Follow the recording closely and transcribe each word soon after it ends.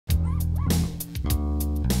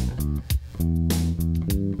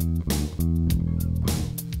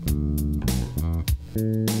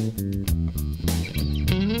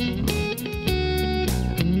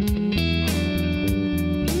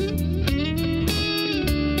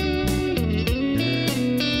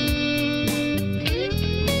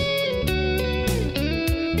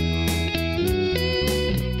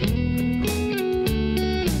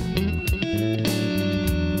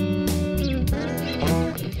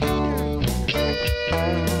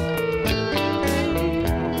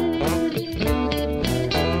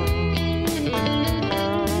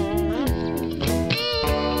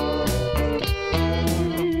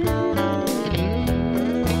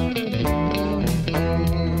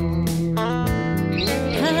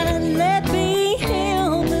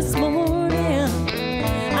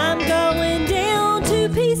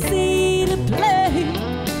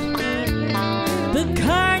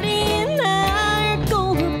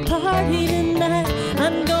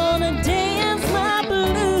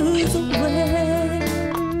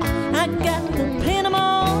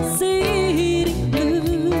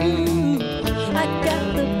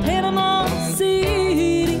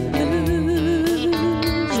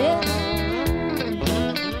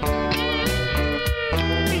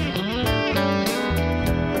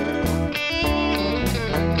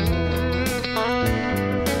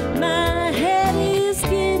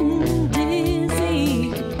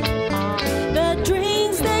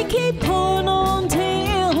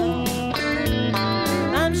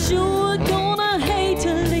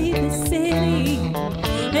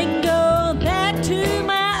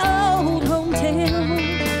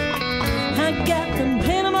I got them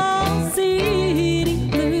Panama City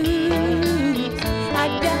blues.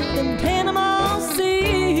 I got them Panama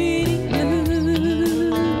City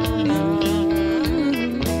blues.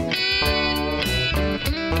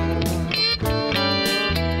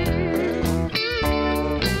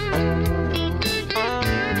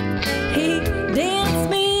 He danced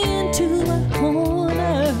me into a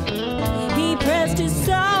corner. He pressed his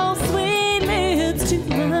soft, sweet lips to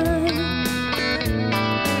mine.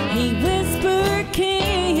 He whispered,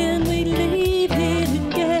 can we leave here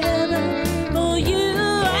together? For you,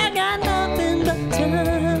 I got nothing but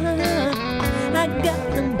time. I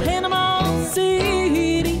got them Panama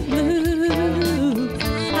City blues.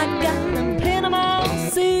 I got them Panama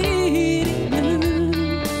City blues.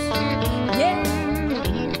 Yeah.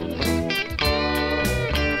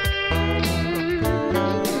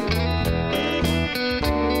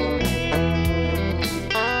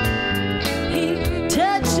 He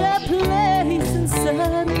touched a place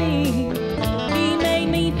inside me. He made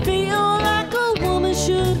me feel like a woman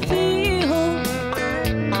should feel.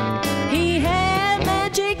 He had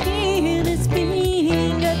magic in his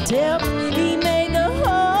fingertips. He made the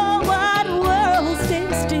whole wide world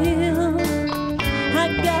stand still. I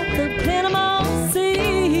got the